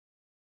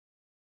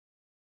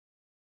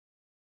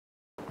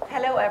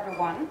Hello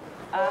everyone.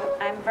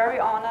 I'm very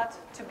honored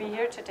to be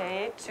here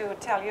today to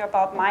tell you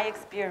about my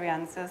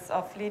experiences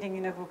of leading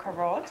in a VUCA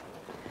world.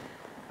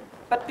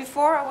 But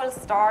before I will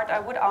start, I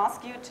would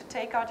ask you to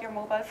take out your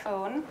mobile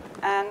phone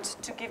and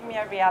to give me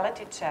a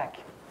reality check.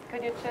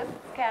 Could you just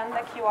scan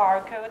the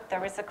QR code?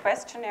 There is a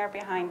questionnaire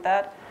behind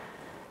that.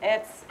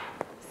 It's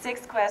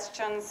 6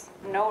 questions,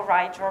 no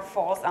right or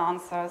false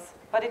answers,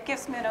 but it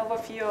gives me an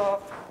overview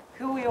of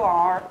who you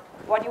are,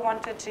 what you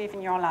want to achieve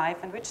in your life,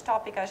 and which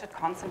topic I should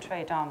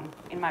concentrate on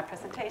in my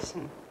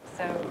presentation.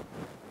 So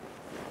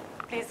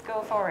please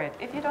go for it.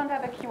 If you don't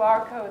have a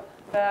QR code,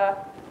 the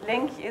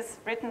link is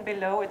written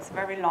below. It's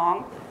very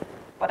long,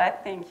 but I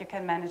think you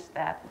can manage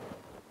that.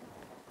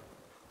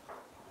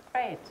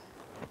 Great.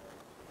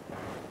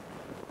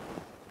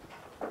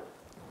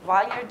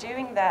 While you're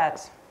doing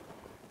that,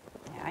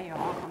 yeah, you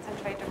all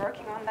concentrate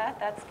working on that.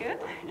 That's good.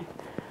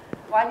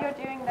 While you're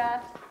doing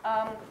that,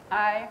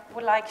 I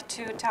would like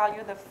to tell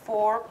you the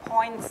 4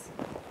 points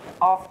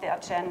of the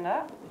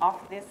agenda of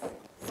this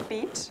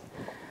speech.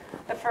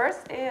 The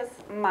first is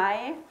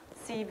my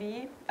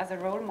CV as a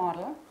role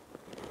model.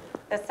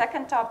 The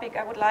second topic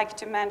I would like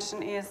to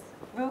mention is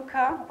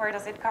VUCA. Where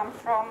does it come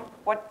from?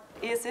 What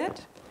is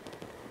it?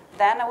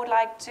 Then I would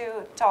like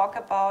to talk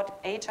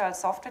about agile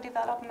software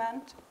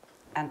development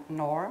and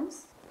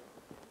norms.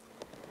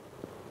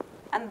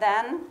 And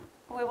then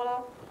we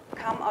will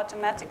come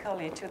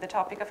automatically to the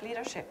topic of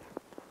leadership,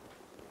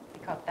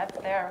 because that's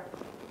there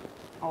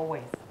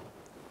always.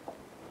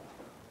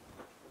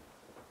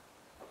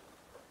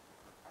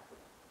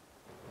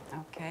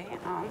 Okay,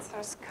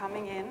 answers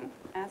coming in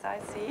as I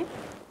see.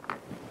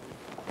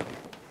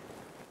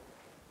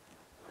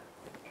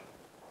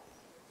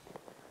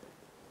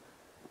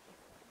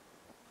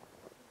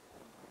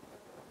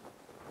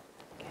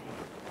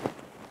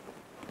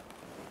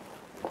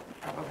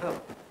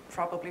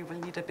 Probably will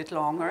need a bit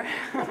longer,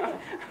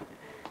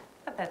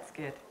 but that's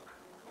good.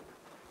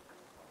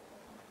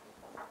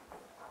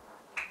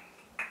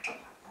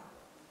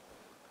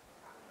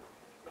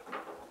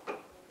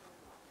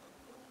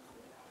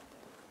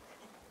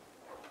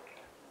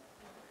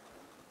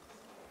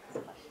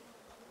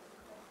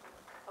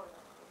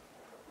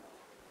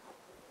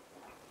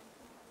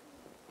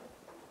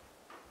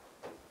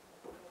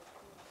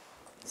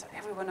 So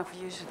every one of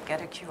you should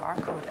get a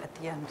QR code at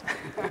the end.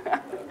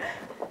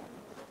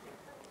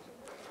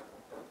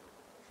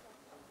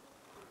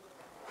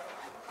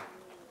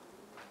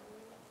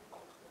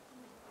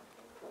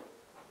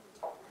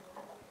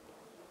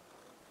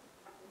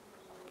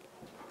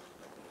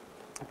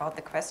 About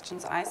the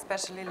questions, I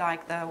especially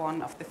like the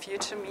one of the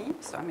future me,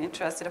 so I'm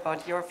interested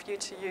about your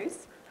future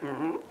use.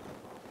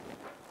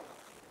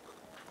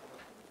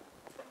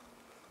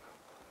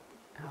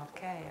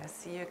 Okay, I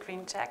see a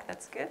green check,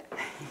 that's good.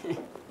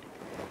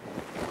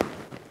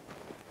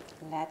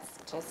 Let's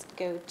just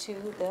go to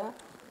the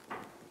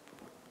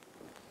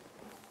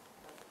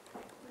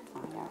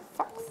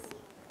Firefox,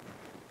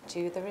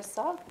 to the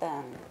result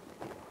then.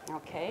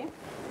 Okay.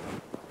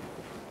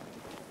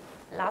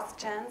 Last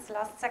chance,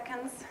 last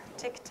seconds,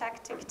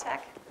 tick-tack,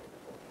 tick-tack.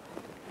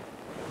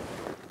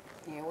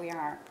 Here we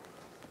are.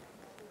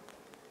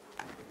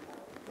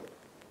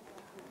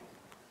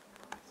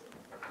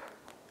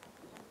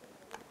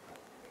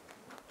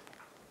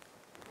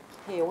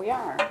 Here we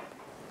are.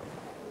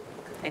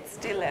 It's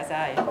still, as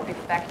I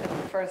expected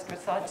the first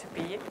result to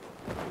be,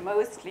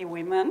 mostly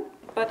women,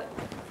 but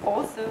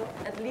also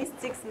at least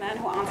 6 men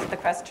who answered the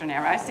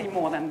questionnaire. I see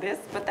more than this,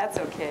 but that's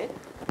okay.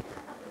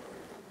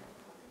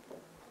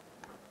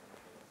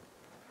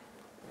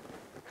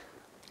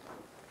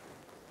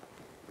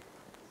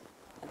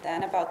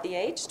 Then about the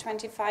age,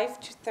 25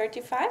 to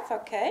 35,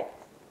 okay.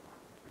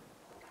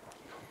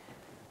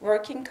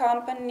 Working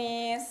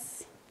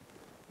companies,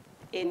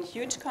 in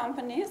huge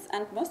companies,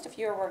 and most of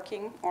you are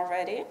working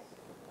already.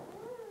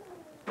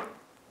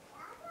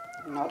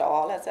 Not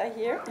all, as I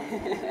hear.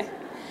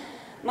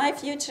 My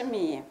future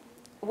me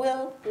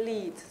will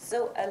lead.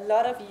 So a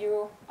lot of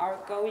you are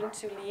going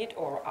to lead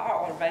or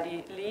are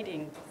already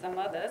leading some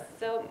others.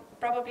 So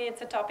probably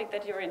it's a topic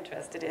that you're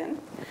interested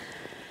in.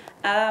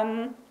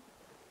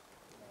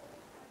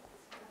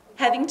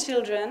 Having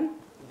children,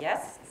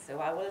 yes, so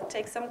I will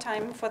take some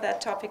time for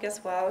that topic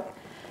as well.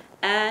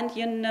 And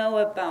you know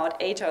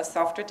about agile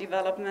software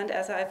development,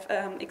 as I've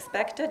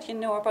expected. You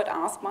know about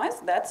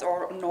ASMIs, that's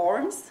our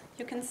norms,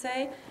 you can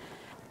say.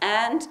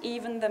 And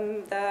even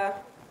the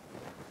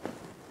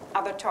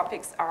other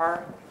topics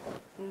are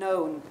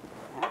known.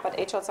 Yeah? But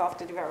agile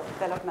software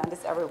development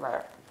is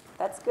everywhere.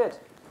 That's good.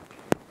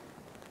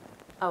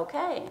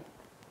 Okay.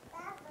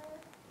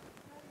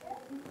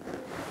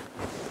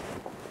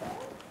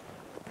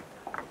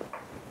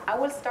 I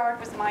will start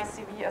with my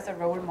CV as a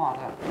role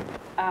model.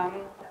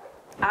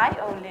 I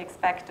only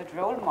expected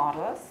role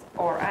models,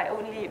 or I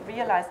only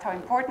realized how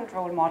important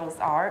role models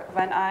are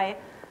when I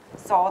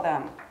saw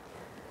them.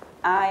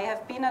 I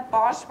have been at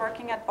Bosch,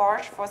 working at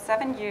Bosch for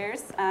 7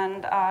 years,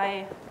 and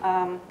I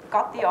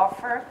got the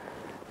offer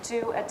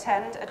to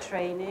attend a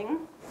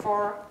training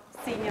for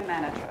senior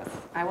managers.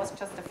 I was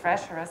just a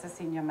fresher as a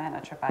senior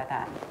manager by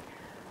then.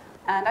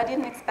 And I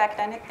didn't expect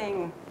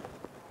anything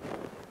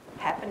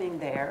happening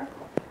there.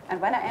 And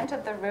when I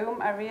entered the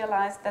room, I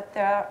realized that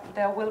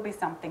there will be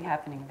something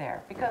happening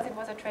there, because it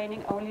was a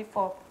training only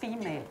for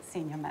female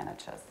senior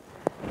managers.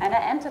 And I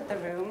entered the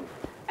room,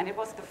 and it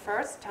was the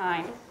first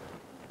time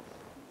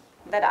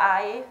that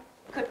I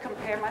could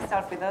compare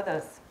myself with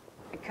others,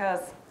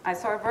 because I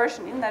saw a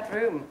version in that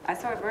room. I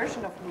saw a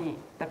version of me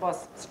that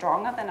was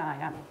stronger than I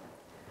am.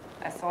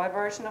 I saw a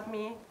version of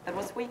me that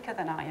was weaker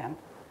than I am.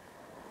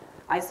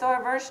 I saw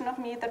a version of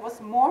me that was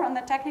more on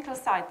the technical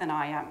side than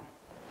I am.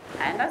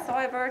 And I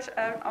saw a version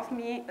of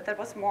me that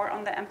was more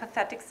on the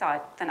empathetic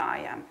side than I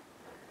am.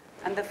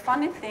 And the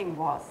funny thing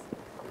was,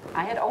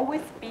 I had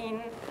always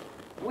been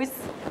with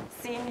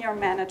senior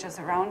managers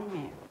around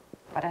me,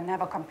 but I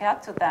never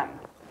compared to them.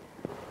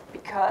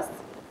 Because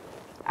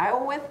I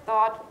always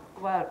thought,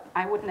 well,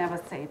 I would never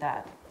say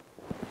that.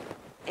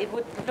 It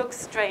would look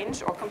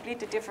strange or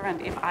completely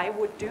different if I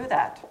would do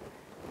that.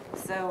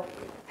 So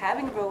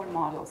having role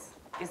models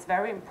is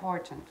very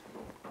important.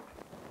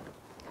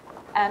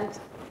 And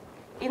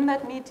in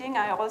that meeting,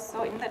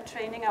 in that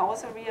training, I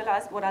also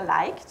realized what I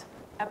liked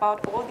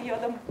about all the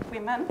other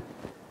women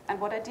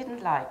and what I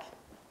didn't like.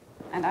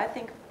 And I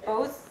think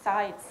both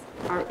sides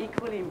are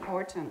equally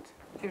important.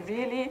 You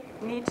really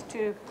need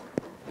to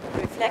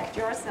reflect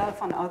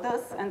yourself on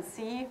others and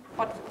see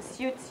what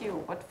suits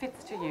you, what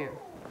fits to you,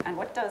 and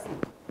what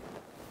doesn't.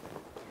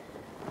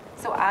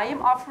 So I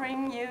am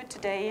offering you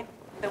today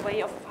the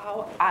way of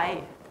how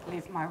I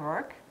live my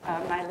work,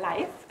 my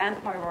life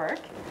and my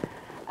work.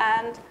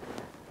 And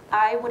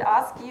I would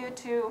ask you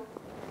to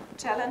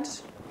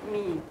challenge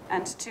me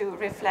and to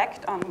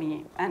reflect on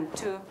me and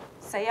to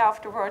say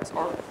afterwards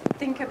or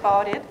think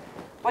about it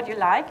what you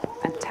like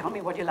and tell me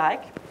what you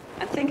like,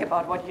 and think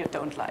about what you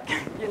don't like.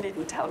 You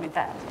needn't tell me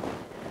that.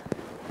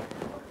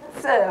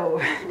 So,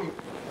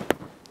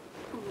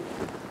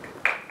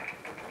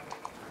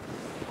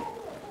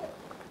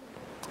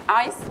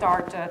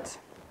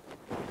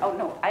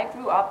 I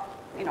grew up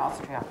in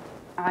Austria.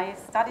 I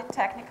studied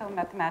technical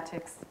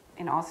mathematics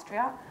in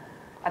Austria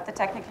at the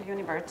Technical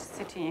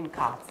University in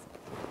Graz.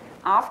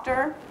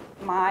 After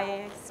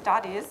my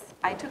studies,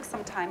 I took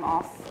some time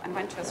off and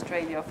went to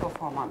Australia for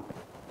 4 months,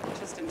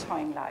 just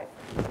enjoying life.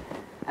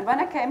 And when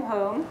I came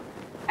home,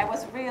 I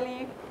was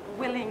really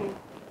willing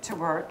to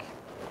work,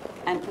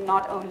 and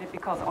not only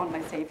because all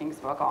my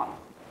savings were gone.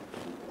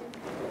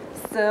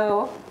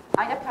 So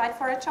I applied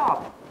for a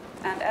job.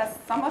 And as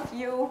some of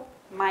you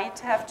might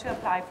have to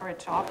apply for a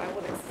job, I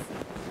will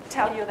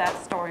tell you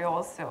that story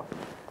also.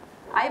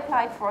 I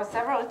applied for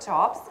several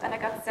jobs and I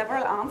got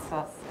several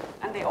answers.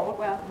 And they all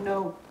were,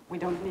 no, we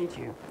don't need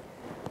you.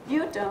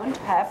 You don't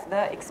have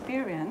the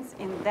experience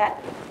in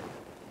that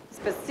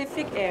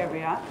specific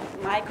area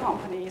my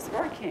company is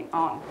working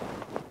on.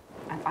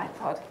 And I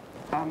thought,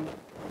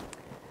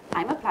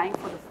 I'm applying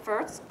for the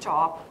first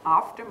job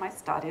after my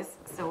studies,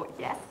 so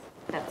yes,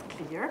 that's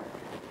clear.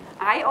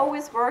 I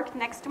always worked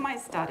next to my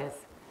studies.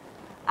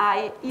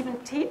 I even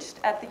taught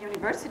at the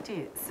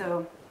university,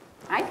 so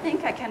I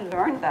think I can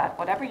learn that,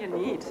 whatever you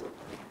need.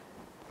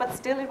 But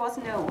still it was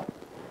no.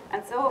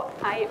 And so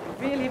I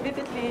really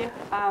vividly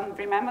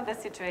remember the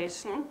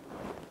situation.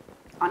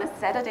 On a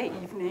Saturday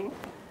evening,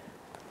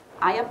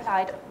 I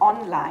applied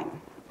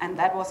online, and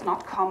that was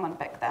not common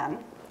back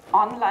then,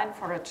 online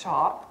for a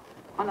job.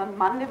 On a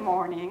Monday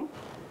morning,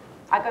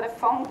 I got a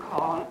phone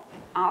call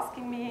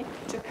asking me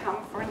to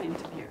come for an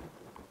interview.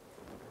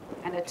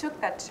 And I took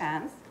that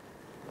chance,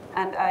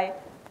 and I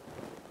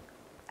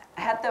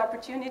had the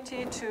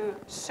opportunity to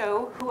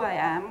show who I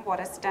am,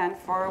 what I stand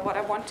for, what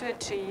I want to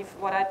achieve,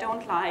 what I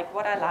don't like,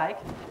 what I like,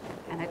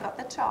 and I got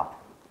the job.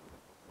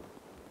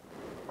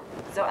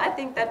 So I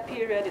think that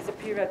period is a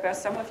period where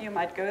some of you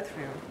might go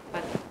through,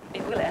 but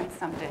it will end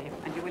someday,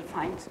 and you will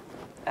find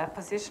a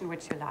position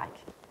which you like.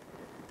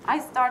 I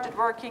started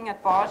working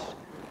at Bosch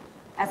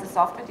as a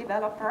software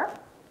developer,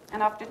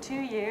 and after 2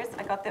 years,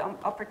 I got the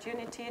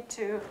opportunity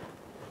to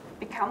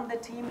become the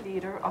team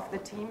leader of the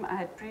team I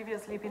had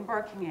previously been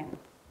working in.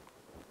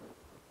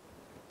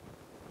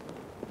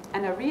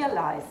 And I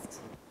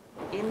realized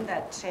in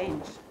that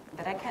change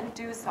that I can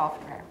do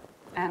software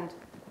and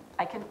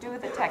I can do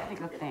the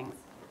technical things,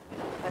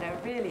 but I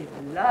really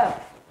love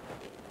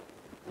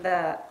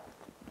the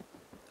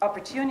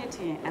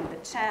opportunity and the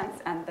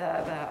chance and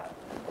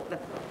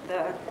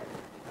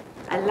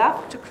I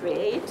love to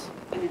create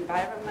an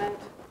environment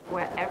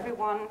where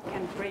everyone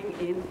can bring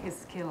in his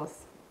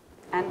skills.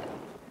 And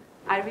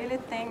I really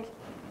think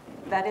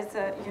that is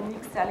a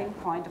unique selling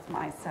point of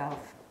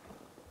myself.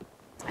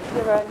 And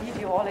here I leave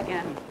you all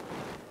again.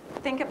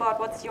 Think about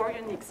what's your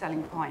unique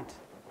selling point.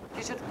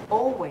 You should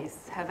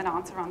always have an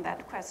answer on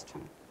that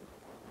question.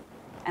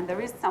 And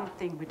there is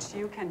something which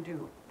you can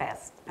do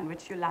best and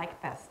which you like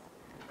best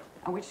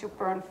and which you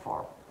burn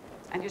for.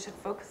 And you should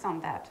focus on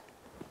that.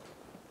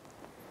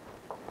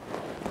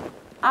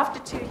 After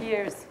 2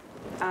 years,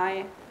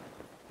 I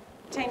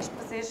changed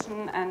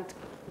position and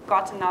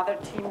got another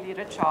team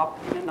leader job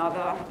in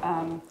another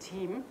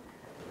team.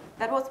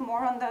 that was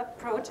more on the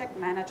project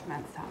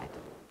management side.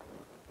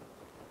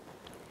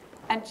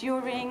 And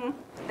during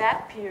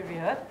that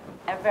period,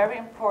 a very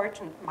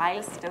important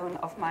milestone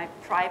of my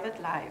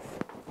private life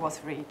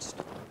was reached.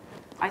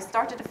 I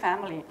started a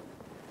family.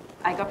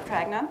 I got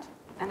pregnant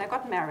and I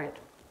got married.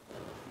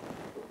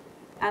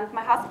 And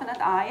my husband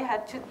and I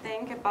had to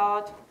think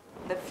about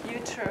the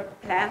future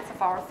plans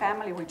of our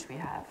family, which we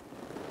have.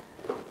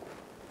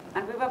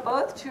 And we were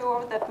both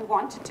sure that we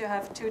wanted to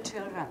have 2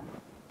 children.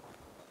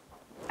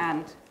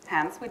 And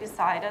hence we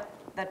decided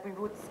that we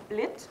would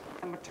split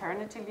the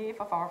maternity leave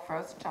of our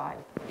first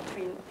child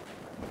between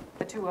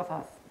the 2 of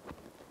us.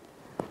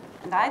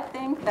 And I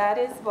think that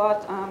is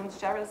what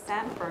Sheryl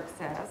Sandberg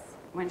says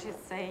when she's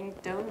saying,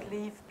 don't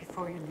leave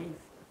before you leave.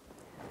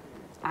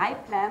 I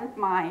planned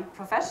my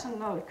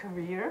professional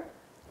career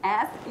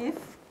as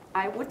if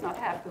I would not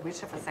have the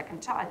wish of a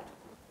second child.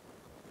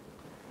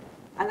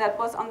 And that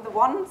was on the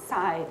one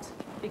side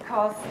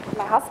because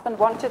my husband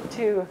wanted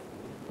to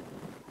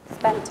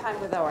spend time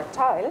with our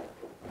child,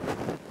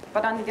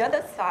 but on the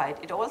other side,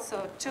 it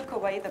also took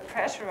away the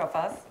pressure of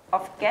us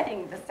of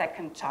getting the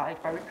second child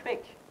very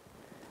quick.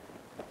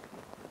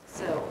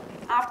 So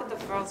after the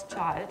first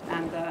child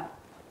and the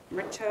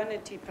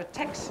maternity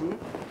protection,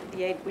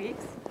 the 8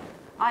 weeks,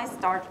 I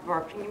started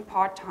working in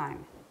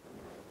part-time.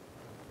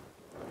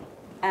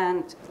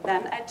 And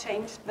then I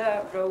changed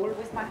the role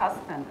with my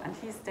husband, and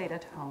he stayed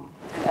at home.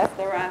 And as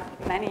there are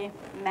many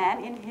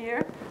men in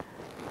here,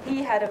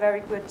 he had a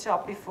very good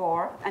job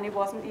before, and it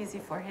wasn't easy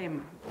for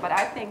him. But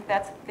I think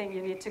that's the thing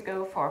you need to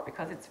go for,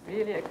 because it's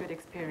really a good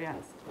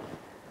experience.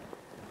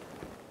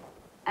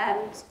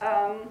 And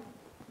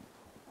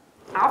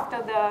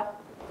after the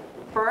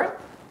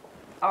birth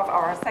of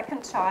our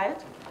second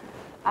child,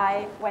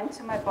 I went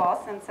to my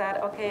boss and said,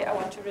 okay, I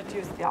want to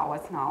reduce the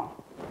hours now.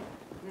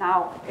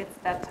 Now it's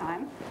that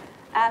time.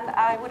 And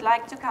I would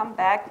like to come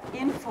back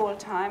in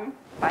full-time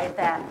by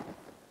then.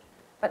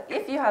 But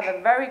if you have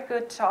a very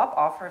good job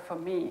offer for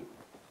me,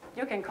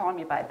 you can call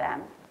me by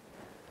then.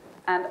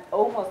 And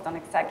almost on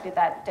exactly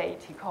that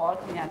date, he called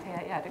me and he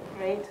had a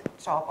great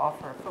job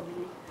offer for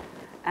me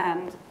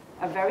and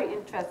a very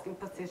interesting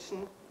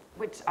position,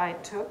 which I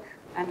took.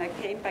 And I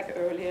came back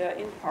earlier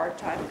in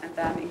part-time and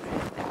then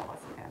increased the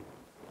hours again.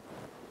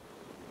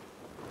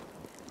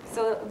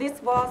 So this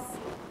was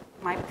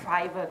my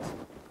private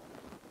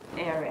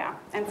area.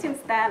 And since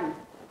then,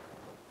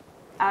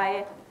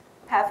 I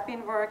have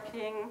been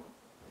working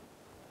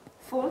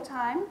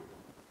full-time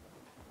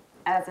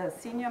as a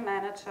senior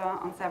manager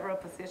on several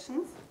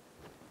positions,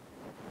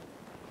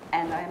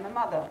 and I am a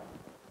mother.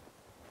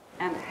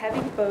 And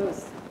having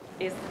both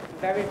is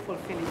very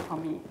fulfilling for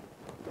me,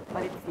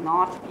 but it's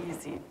not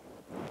easy,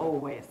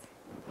 always.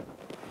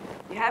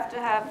 You have to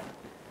have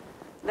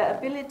the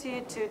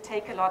ability to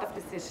take a lot of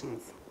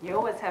decisions. You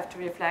always have to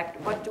reflect,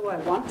 what do I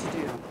want to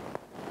do?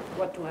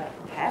 What do I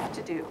have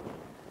to do?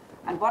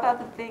 And what are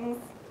the things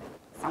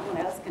someone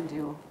else can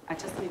do? I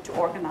just need to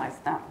organize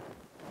them.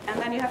 And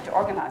then you have to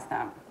organize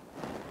them.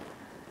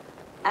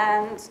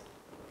 And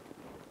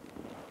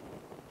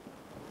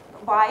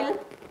while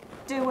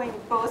doing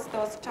both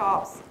those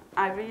jobs,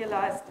 I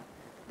realized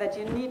that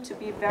you need to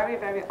be very,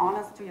 very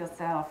honest to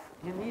yourself.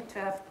 You need to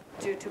have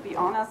to be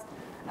honest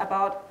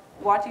about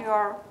what you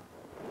are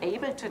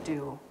able to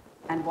do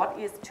and what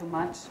is too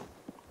much.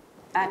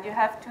 And you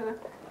have to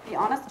be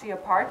honest to your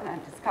partner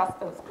and discuss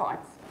those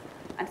points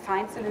and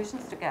find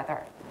solutions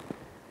together.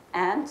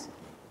 And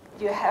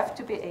you have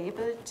to be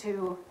able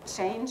to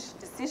change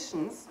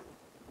decisions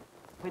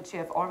which you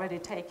have already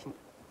taken.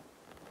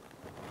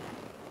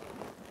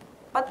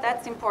 But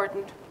that's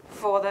important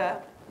for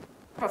the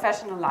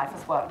professional life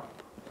as well.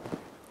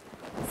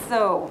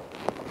 So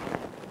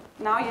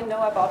now you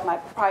know about my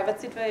private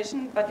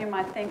situation, but you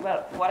might think,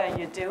 well, what are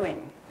you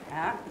doing?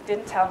 Yeah? You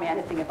didn't tell me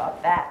anything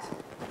about that.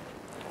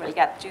 We'll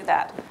get to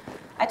that.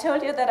 I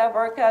told you that I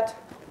work at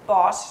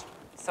Bosch,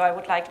 so I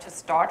would like to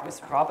start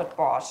with Robert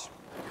Bosch.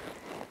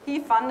 He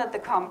funded the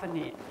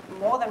company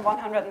more than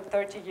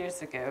 130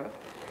 years ago,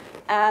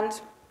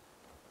 and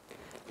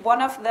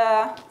one of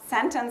the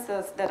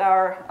sentences that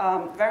are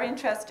very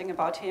interesting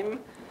about him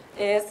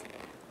is,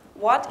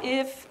 what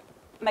if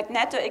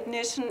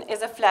magneto-ignition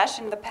is a flash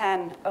in the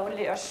pan,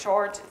 only a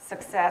short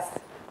success?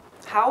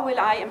 How will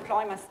I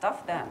employ my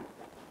stuff then?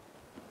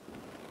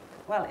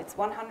 Well, it's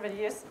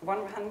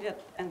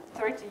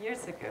 130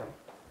 years ago.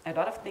 A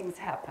lot of things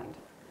happened.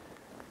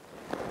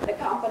 The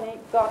company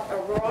got a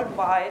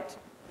worldwide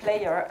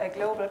player, a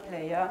global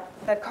player.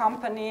 The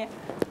company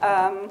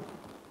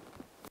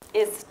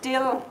is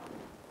still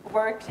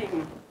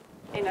working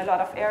in a lot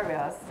of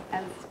areas,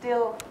 and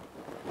still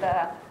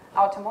the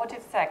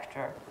automotive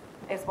sector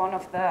is one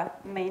of the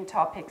main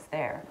topics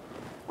there.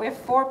 We have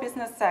 4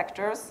 business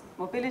sectors: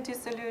 mobility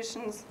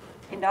solutions,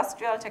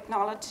 industrial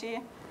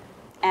technology,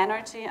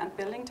 energy and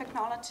building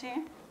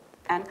technology,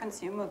 and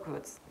consumer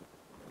goods.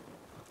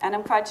 And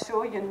I'm quite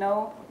sure you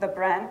know the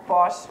brand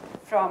Bosch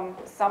from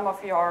some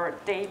of your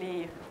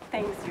daily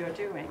things you're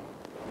doing.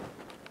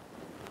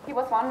 He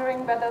was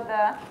wondering whether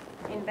the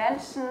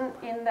invention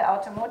in the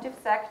automotive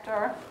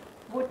sector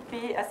would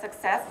be a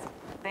success,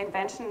 the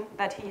invention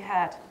that he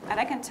had. And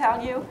I can tell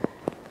you,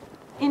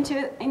 in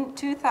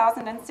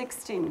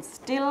 2016,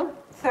 still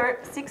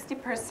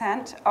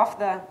 60% of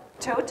the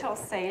total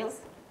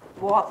sales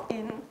was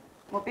in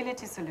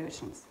mobility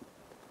solutions.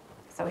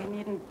 So he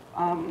needn't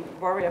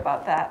worry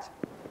about that.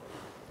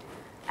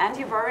 And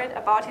he worried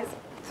about his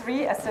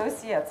 3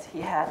 associates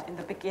he had in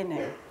the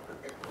beginning.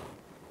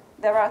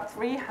 There are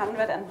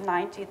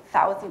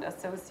 390,000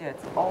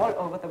 associates all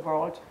over the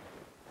world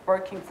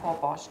working for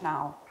Bosch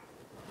now.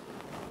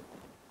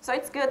 So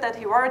it's good that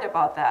he worried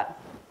about that,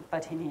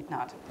 but he need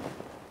not.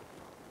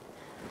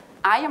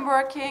 I am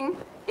working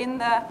in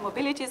the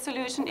mobility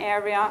solution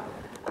area.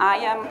 I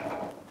am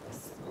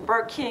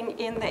working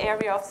in the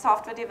area of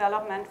software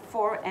development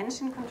for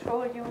engine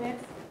control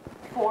units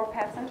for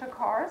passenger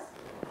cars.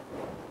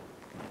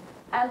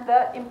 And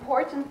the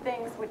important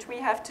things which we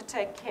have to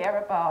take care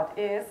about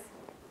is,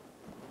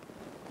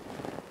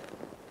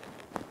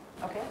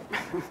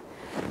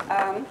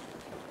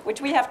 which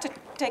we have to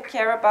take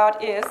care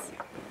about is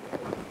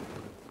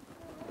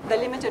the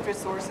limited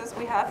resources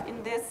we have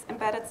in this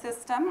embedded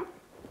system.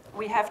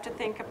 We have to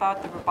think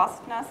about the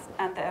robustness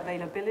and the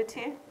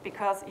availability,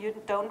 because you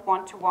don't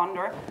want to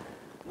wonder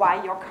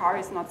why your car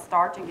is not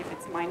starting if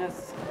it's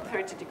minus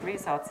 30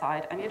 degrees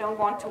outside, and you don't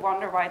want to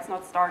wonder why it's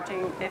not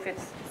starting if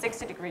it's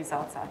 60 degrees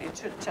outside. It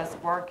should just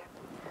work.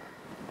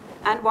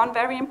 And one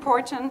very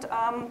important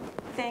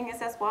thing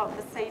is as well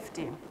the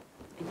safety.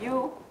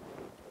 You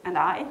and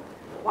I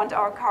want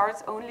our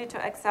cars only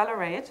to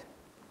accelerate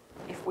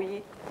if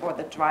we, or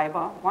the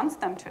driver, wants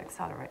them to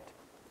accelerate.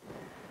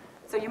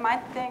 So you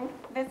might think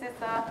this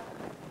is a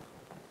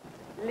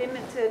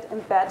limited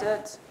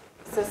embedded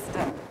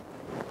system,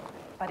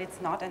 but it's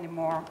not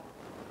anymore.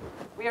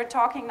 We are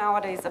talking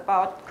nowadays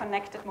about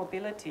connected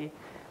mobility.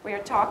 We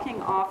are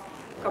talking of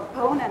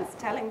components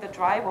telling the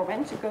driver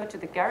when to go to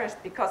the garage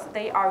because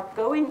they are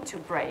going to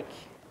brake.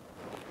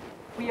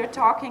 We are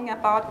talking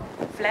about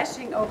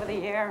flashing over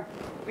the air.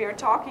 We are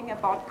talking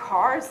about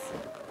cars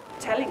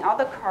telling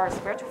other cars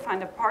where to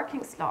find a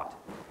parking slot.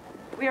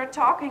 We are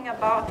talking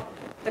about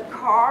the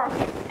car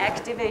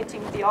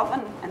activating the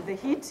oven and the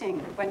heating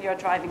when you're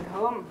driving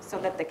home so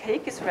that the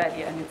cake is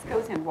ready and it's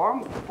cozy and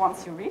warm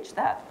once you reach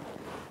that.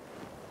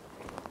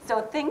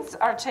 So things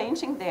are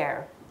changing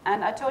there.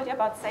 And I told you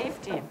about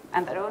safety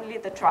and that only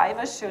the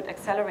driver should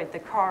accelerate the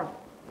car.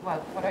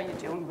 Well, what are you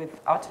doing with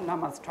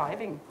autonomous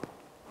driving?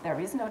 There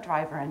is no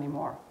driver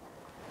anymore.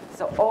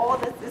 So all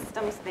the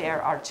systems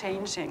there are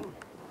changing.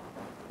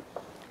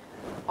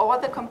 All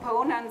the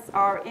components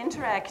are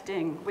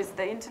interacting with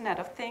the Internet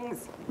of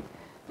Things.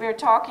 We're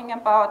talking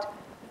about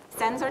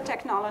sensor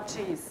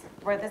technologies,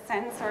 where the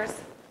sensors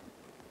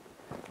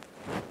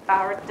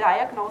are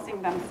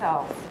diagnosing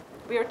themselves.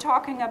 We are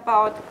talking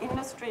about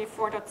Industry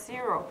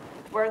 4.0,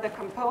 where the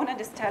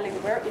component is telling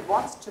where it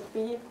wants to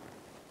be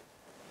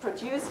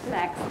produced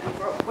next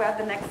and where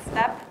the next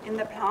step in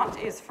the plant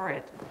is for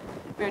it.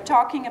 We're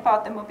talking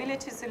about the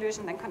mobility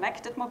solution and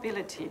connected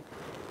mobility.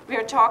 We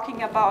are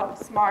talking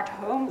about smart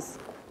homes,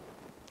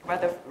 where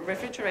the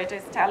refrigerator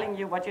is telling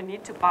you what you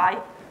need to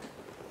buy.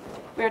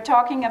 We're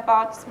talking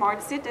about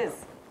smart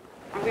cities,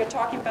 and we're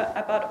talking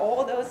about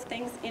all those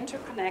things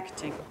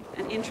interconnecting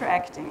and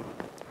interacting.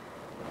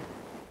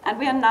 And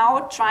we are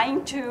now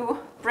trying to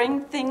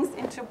bring things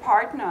into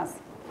partners.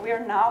 We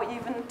are now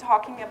even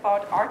talking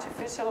about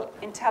artificial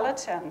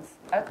intelligence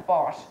at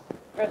Bosch.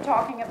 We're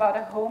talking about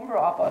a home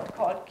robot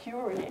called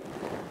Curie,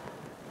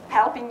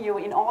 helping you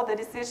in all the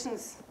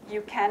decisions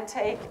you can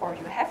take or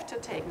you have to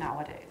take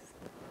nowadays.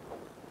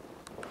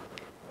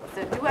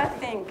 So do I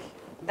think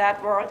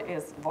that world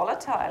is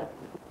volatile?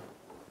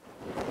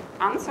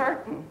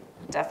 Uncertain,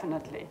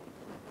 definitely.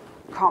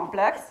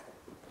 Complex,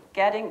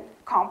 getting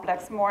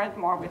complex more and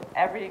more with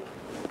every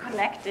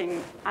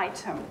connecting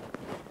item.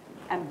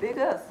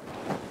 Ambiguous,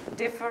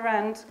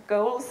 different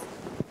goals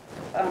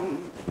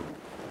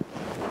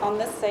on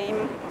the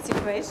same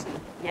situation.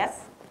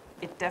 Yes,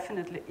 it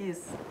definitely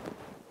is.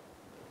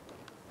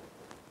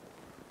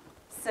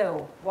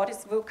 So, what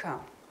is VUCA?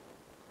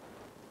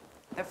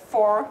 The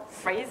 4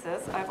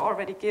 phrases I've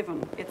already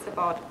given. It's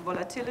about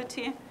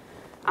volatility,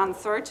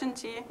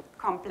 uncertainty,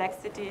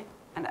 complexity,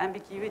 and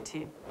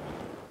ambiguity.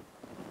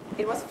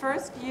 It was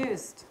first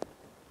used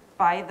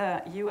by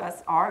the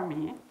US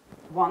Army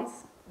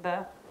once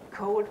the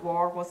Cold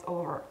War was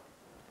over.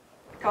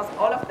 Because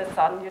all of a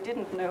sudden you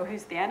didn't know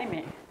who's the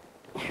enemy.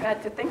 You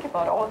had to think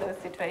about all those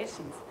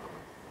situations.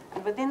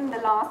 And within the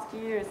last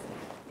years,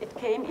 it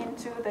came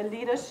into the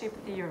leadership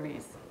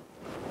theories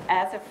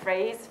as a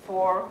phrase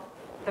for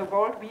the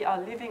world we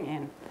are living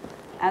in,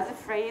 as a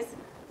phrase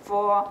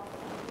for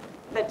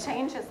the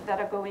changes that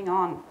are going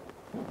on.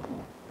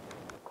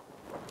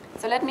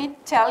 So let me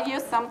tell you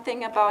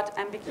something about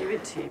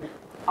ambiguity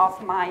of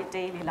my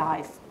daily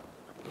life.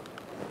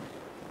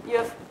 You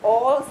have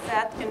all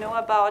said you know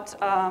about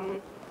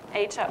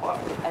HR, or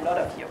a lot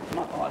of you,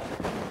 not all,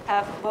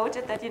 have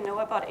voted that you know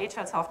about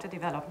HR software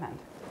development.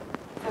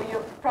 So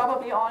you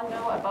probably all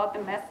know about the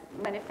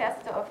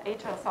manifesto of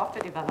agile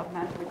software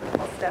development. We could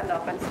all stand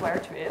up and swear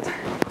to it.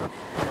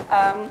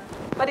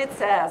 But it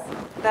says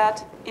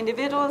that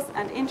individuals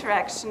and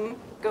interaction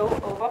go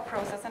over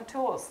process and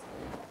tools.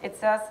 It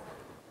says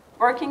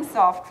working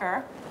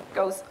software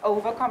goes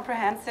over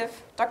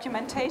comprehensive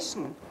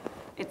documentation.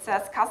 It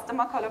says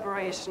customer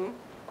collaboration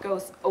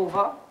goes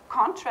over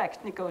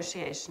contract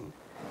negotiation.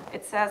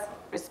 It says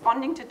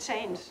responding to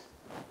change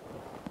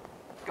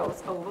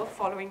goes over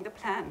following the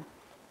plan.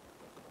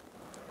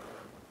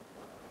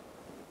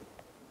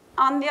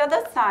 On the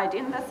other side,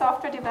 in the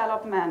software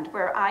development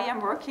where I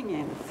am working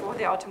in for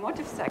the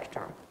automotive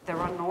sector, there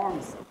are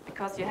norms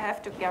because you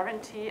have to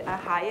guarantee a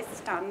high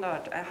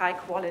standard, a high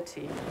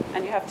quality,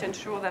 and you have to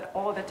ensure that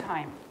all the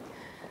time.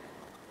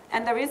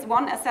 And there is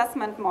one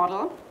assessment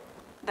model,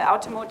 the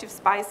automotive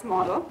SPICE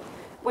model,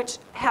 which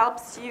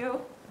helps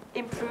you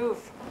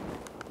improve.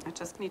 I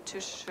just need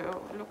to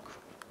show, look.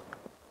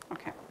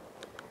 Okay.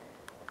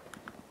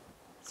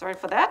 Sorry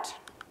for that.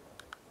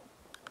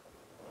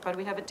 But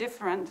we have a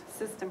different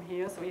system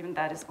here, so even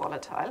that is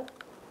volatile.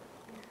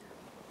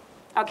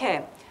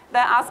 Okay,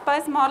 the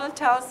SPICE model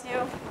tells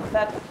you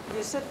that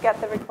you should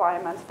get the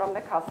requirements from the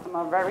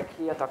customer, very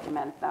clear,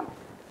 document them.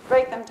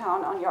 Break them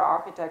down on your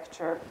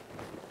architecture.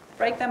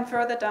 Break them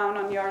further down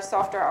on your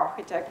software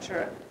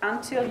architecture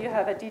until you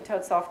have a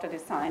detailed software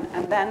design,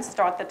 and then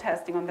start the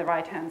testing on the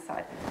right-hand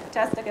side.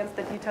 Test against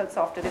the detailed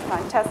software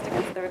design, test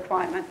against the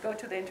requirement, go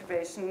to the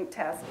integration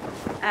test,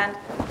 and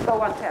go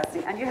on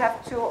testing. And you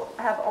have to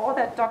have all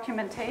that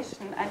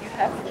documentation, and you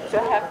have to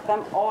have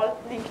them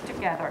all linked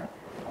together.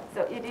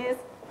 So it is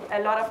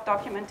a lot of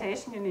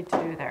documentation you need to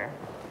do there.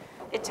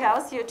 It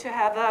tells you to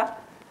have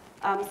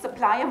a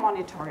supplier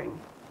monitoring,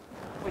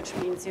 which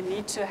means you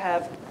need to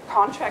have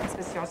contracts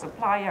with your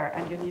supplier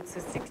and you need to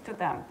stick to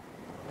them.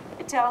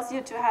 It tells you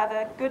to have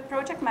a good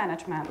project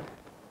management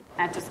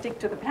and to stick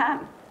to the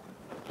plan.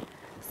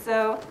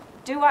 So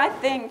do I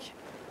think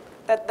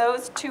that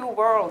those two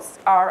worlds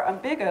are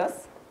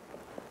ambiguous?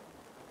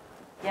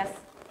 Yes,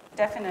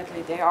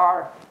 definitely they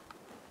are.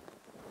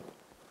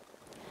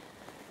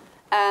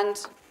 And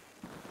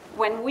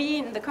when we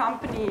in the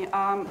company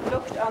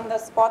looked on the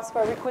spots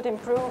where we could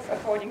improve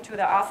according to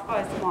the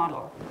SPICE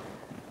model,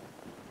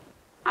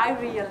 I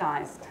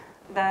realized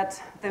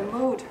that the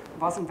mood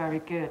wasn't very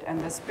good and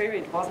the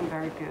spirit wasn't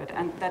very good,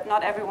 and that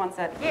not everyone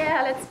said,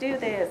 yeah, let's do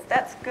this,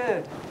 that's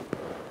good.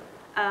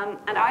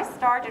 And I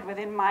started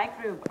within my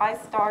group, I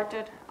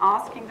started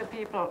asking the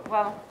people,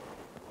 well,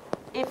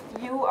 if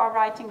you are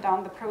writing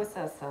down the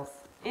processes,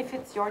 if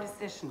it's your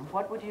decision,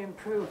 what would you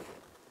improve?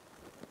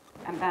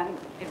 And then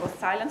it was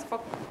silence for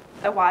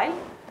a while.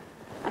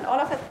 And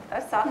all of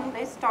a sudden,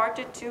 they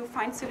started to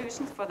find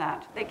solutions for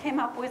that. They came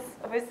up with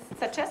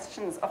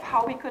suggestions of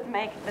how we could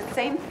make the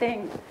same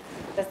thing,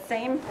 the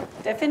same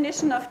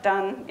definition of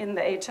done in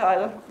the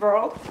agile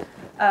world,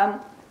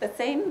 the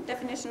same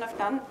definition of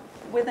done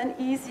with an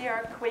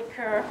easier,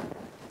 quicker,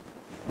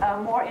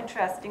 more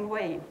interesting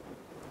way.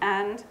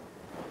 And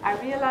I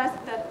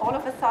realized that all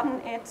of a sudden,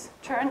 it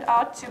turned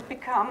out to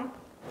become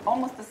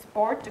almost a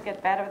sport to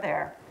get better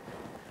there.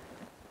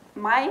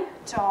 My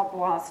job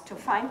was to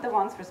find the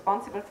ones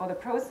responsible for the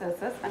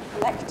processes and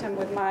connect them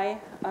with my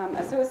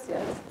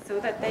associates so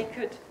that they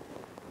could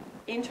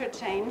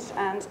interchange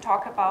and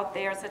talk about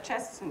their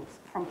suggestions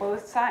from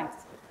both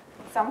sides.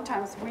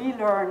 Sometimes we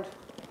learned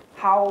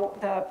how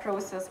the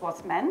process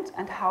was meant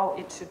and how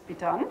it should be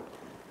done.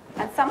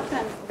 And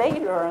sometimes they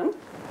learned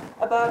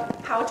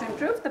about how to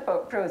improve the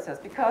process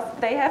because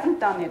they haven't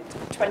done it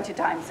 20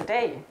 times a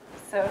day.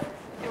 So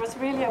it was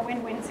really a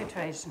win-win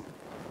situation.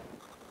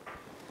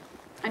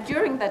 And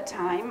during that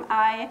time,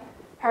 I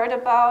heard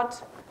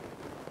about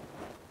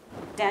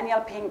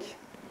Daniel Pink.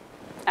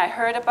 I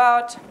heard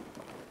about,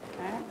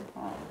 okay,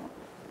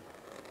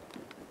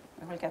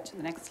 we will get to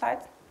the next slide.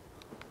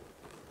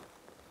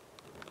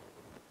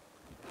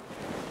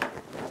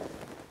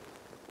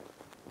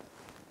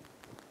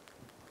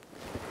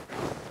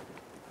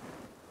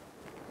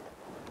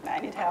 I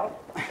need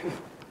help.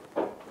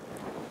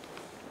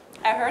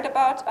 I heard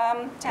about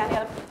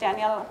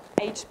Daniel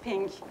H.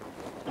 Pink,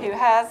 who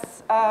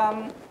has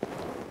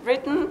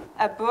written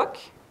a book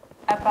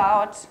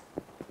about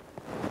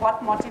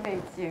what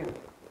motivates you.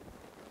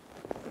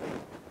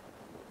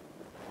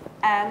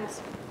 And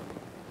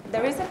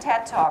there is a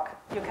TED Talk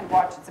you can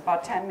watch, it's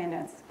about 10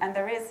 minutes. And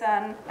there is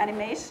an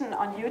animation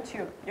on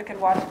YouTube you can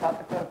watch about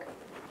the book,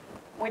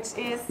 which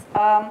is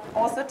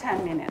also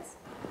 10 minutes.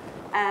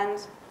 And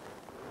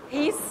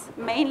he's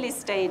mainly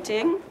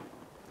stating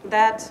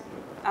that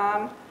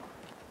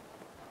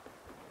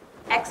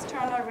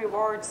external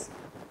rewards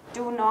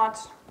do not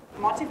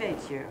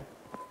motivate you.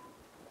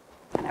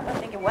 And I was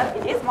thinking, well,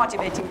 it is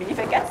motivating me if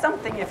I get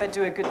something, if I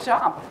do a good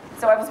job.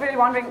 So I was really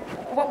wondering,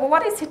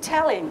 what is he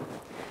telling?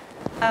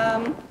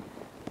 And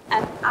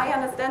I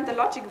understand the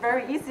logic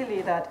very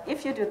easily that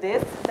if you do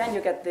this, then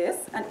you get this.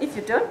 And if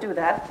you don't do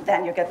that,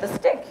 then you get the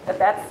stick.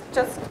 That's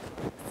just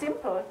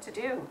simple to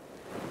do.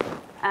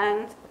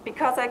 And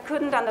because I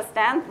couldn't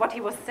understand what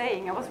he was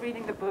saying, I was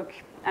reading the book.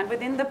 And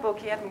within the book,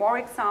 he had more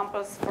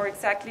examples for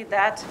exactly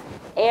that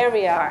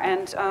area.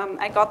 And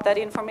I got that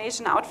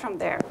information out from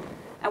there.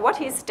 And what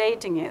he's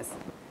stating is,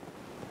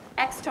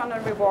 external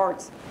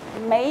rewards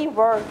may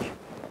work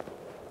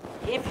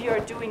if you're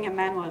doing a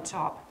manual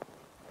job.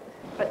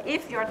 But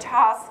if your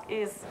task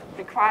is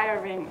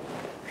requiring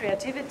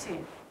creativity,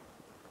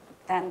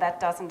 then that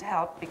doesn't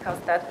help, because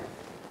that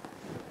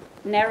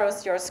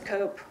narrows your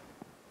scope.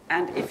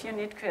 And if you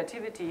need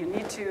creativity, you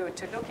need to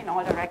look in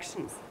all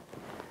directions.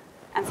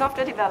 And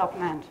software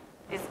development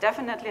is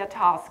definitely a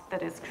task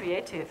that is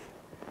creative.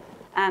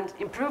 And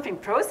improving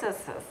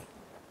processes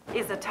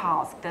is a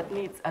task that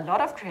needs a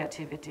lot of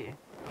creativity.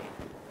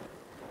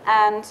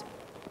 And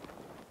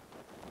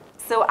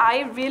so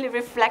I really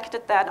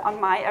reflected that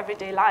on my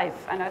everyday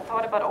life. And I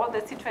thought about all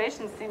the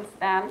situations since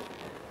then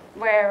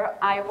where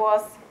I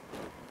was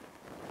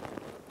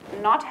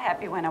not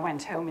happy when I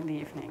went home in the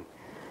evening.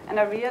 And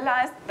I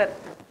realized that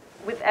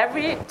with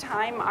every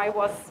time I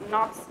was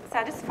not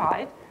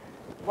satisfied,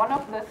 one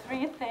of the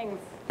three things,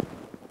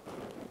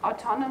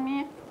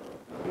 autonomy,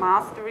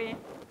 mastery,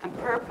 and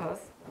purpose,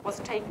 was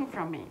taken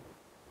from me.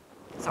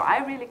 So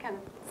I really can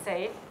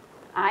say,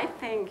 I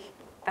think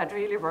that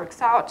really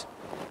works out.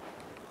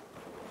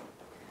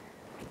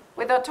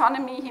 With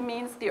autonomy, he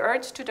means the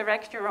urge to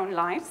direct your own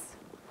lives.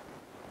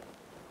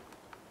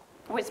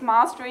 With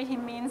mastery, he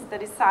means the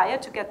desire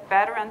to get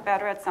better and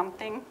better at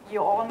something.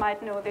 You all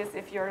might know this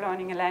if you're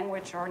learning a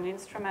language or an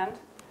instrument.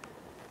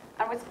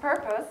 And with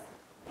purpose,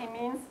 he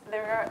means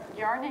the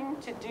yearning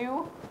to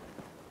do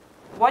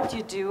what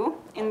you do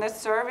in the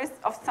service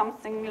of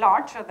something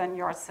larger than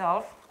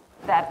yourself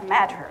that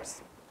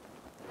matters.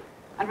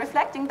 And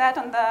reflecting that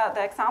on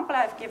the example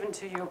I've given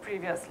to you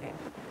previously,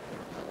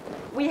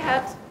 we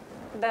had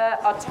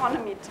the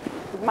autonomy,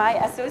 my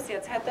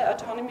associates had the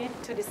autonomy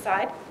to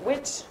decide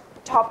which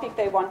topic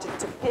they wanted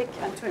to pick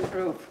and to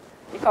improve,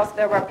 because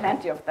there were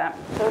plenty of them,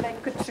 so they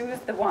could choose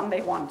the one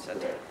they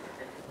wanted.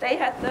 They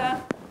had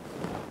the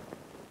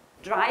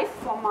drive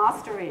for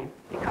mastery,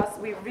 because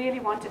we really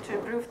wanted to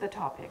improve the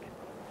topic.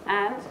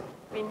 And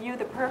we knew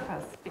the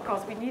purpose,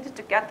 because we needed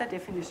to get the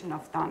definition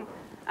of done,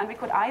 and we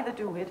could either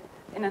do it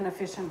in an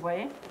efficient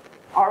way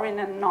or in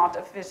a not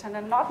efficient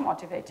and not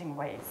motivating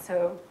way.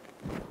 So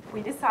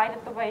we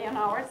decided the way on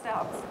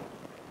ourselves.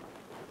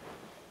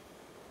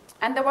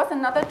 And there was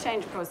another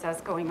change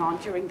process going on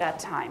during that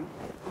time,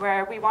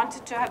 where we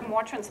wanted to have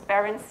more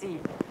transparency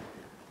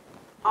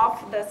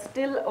of the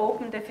still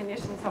open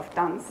definitions of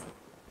dones.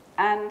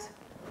 And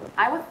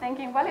I was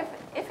thinking, well,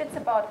 if it's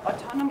about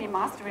autonomy,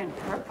 mastery, and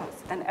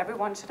purpose, then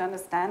everyone should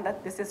understand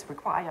that this is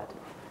required.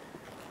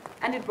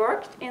 And it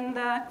worked in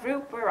the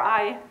group where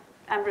I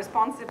am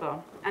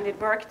responsible, and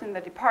it worked in the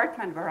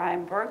department where I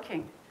am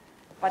working,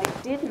 but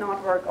it did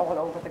not work all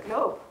over the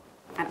globe.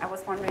 And I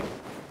was wondering,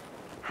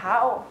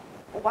 how?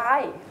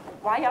 Why?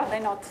 Why are they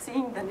not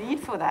seeing the need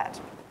for that?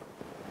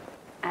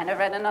 And I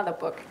read another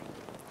book.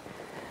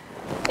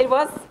 It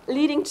was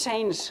Leading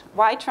Change,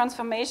 Why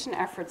Transformation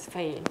Efforts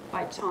Fail,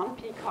 by John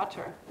P.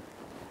 Cotter.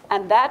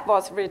 And that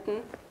was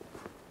written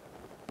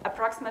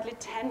approximately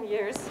 10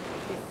 years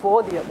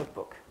before the other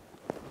book.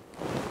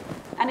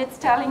 And it's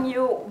telling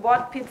you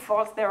what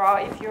pitfalls there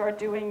are if you're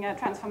doing a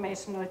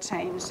transformational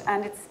change.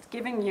 And it's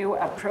giving you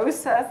a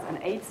process, an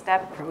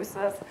 8-step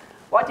process,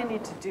 what you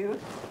need to do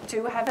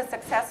to have a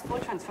successful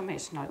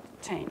transformational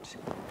change.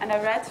 And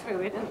I read through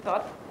it and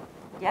thought,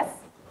 yes,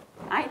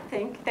 I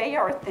think they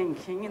are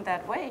thinking in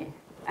that way.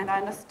 And I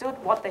understood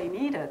what they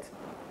needed.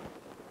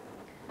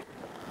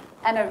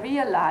 And I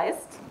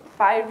realized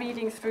by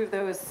reading through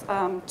those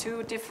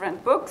two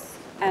different books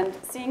and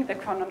seeing the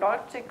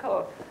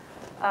chronological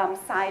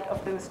side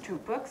of those two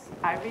books,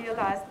 I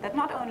realized that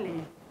not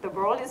only the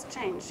world is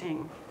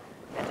changing,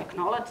 the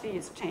technology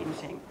is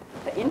changing,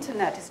 the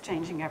internet is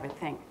changing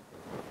everything,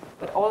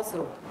 but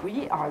also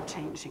we are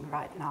changing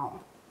right now.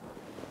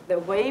 The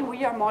way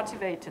we are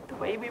motivated, the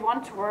way we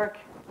want to work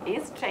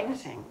is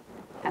changing,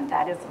 and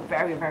that is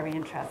very, very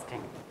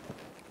interesting.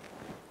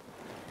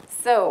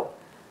 So,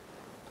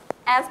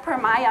 as per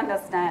my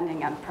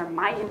understanding and per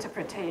my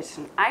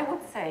interpretation, I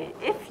would say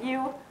if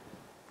you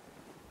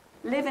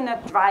live in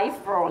a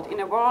drive world,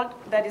 in a world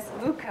that is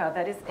VUCA,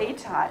 that is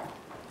agile,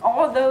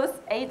 all those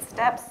 8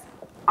 steps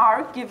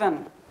are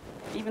given,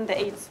 even the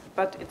 8,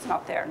 but it's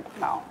not there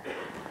now.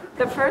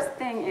 The first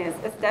thing is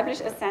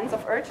establish a sense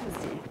of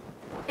urgency.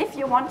 If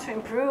you want to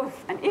improve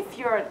and if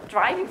you're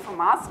driving for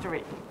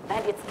mastery,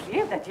 then it's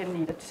clear that you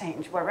need a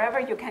change.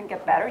 Wherever you can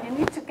get better, you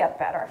need to get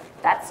better.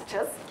 That's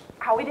just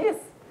how it is.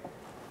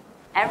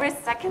 Every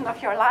second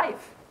of your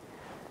life.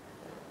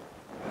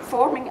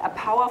 Forming a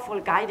powerful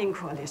guiding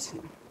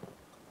coalition.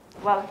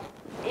 Well,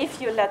 if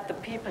you let the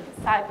people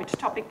decide which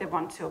topic they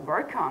want to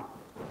work on,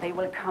 they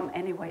will come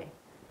anyway.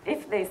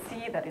 If they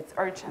see that it's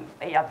urgent,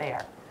 they are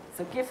there.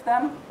 So give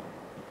them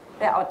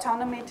their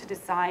autonomy to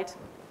decide,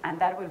 and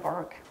that will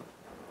work.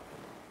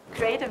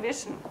 Create a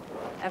vision,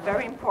 a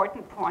very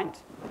important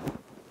point.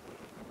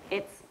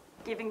 It's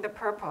giving the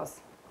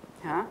purpose.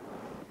 Yeah?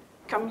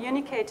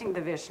 communicating the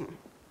vision.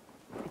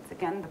 It's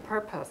again the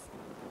purpose.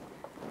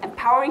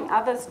 Empowering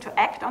others to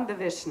act on the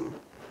vision.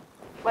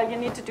 Well, you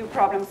need to do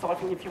problem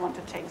solving if you want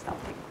to change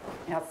something.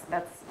 Yes,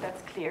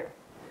 that's clear.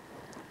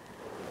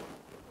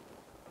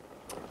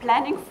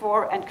 Planning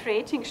for and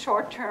creating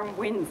short-term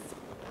wins.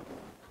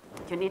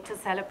 You need to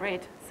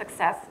celebrate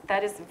success.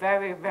 That is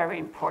very, very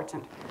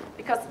important,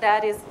 because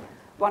that is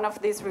one of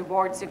these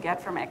rewards you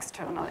get from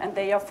external, and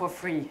they are for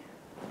free.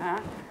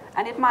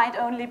 And it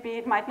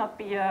might not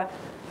be a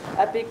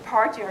big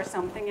party or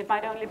something. It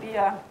might only be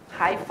a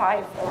high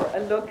five or a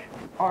look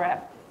or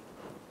a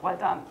well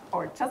done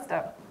or just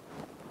a,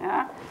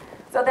 yeah.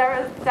 So there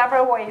are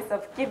several ways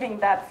of giving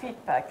that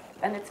feedback,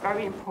 and it's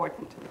very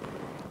important.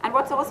 And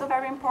what's also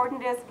very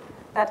important is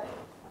that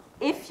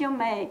if you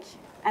make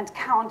and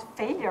count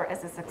failure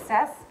as a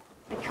success,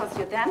 because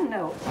you then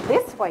know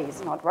this way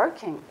is not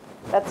working,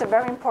 that's a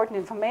very important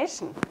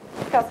information,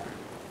 because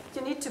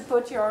you need to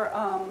put your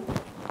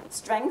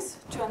strengths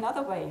to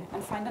another way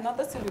and find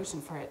another solution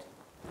for it.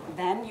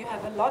 Then you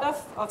have a lot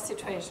of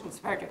situations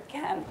where you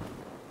can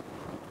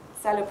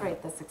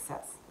celebrate the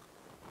success.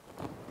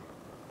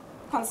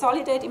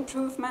 Consolidate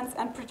improvements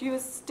and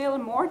produce still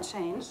more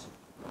change.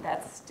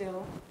 That's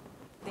still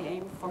the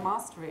aim for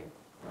mastery.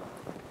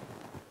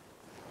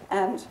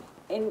 And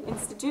in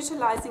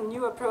institutionalizing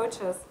new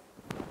approaches,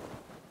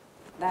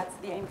 that's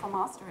the aim for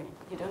mastery.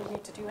 You don't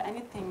need to do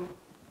anything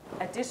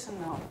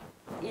additional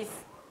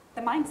if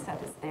the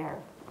mindset is there.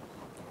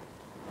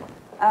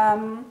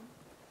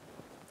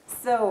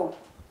 So,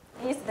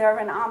 is there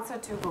an answer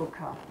to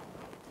VUCA?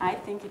 I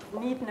think it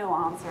need no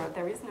answer.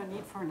 There is no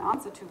need for an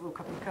answer to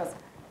VUCA, because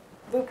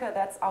VUCA,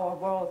 that's our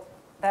world.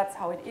 That's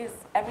how it is.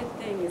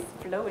 Everything is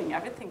flowing.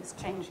 Everything is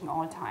changing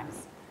all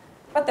times.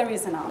 But there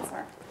is an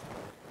answer.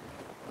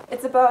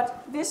 It's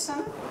about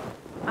vision,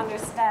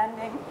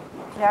 understanding,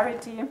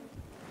 clarity,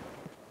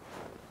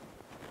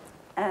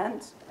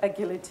 and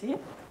agility.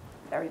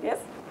 There it is.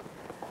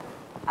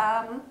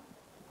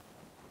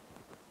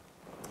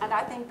 And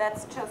I think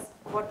that's just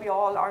what we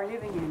all are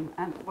living in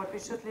and what we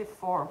should live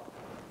for,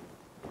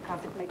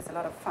 because it makes a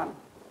lot of fun.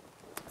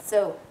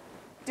 So,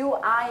 do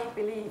I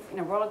believe in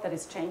a world that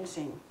is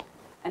changing,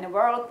 in a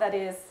world that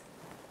is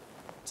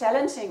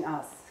challenging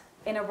us,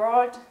 in a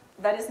world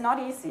that is not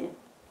easy,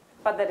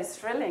 but that is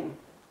thrilling?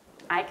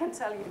 I can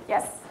tell you,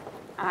 yes,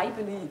 I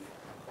believe.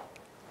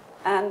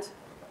 And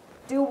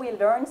do we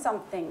learn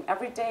something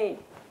every day?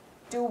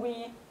 Do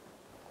we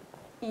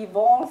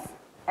evolve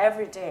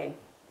every day?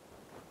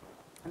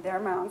 And there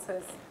my answer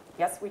is,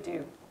 yes, we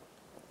do.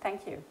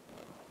 Thank you.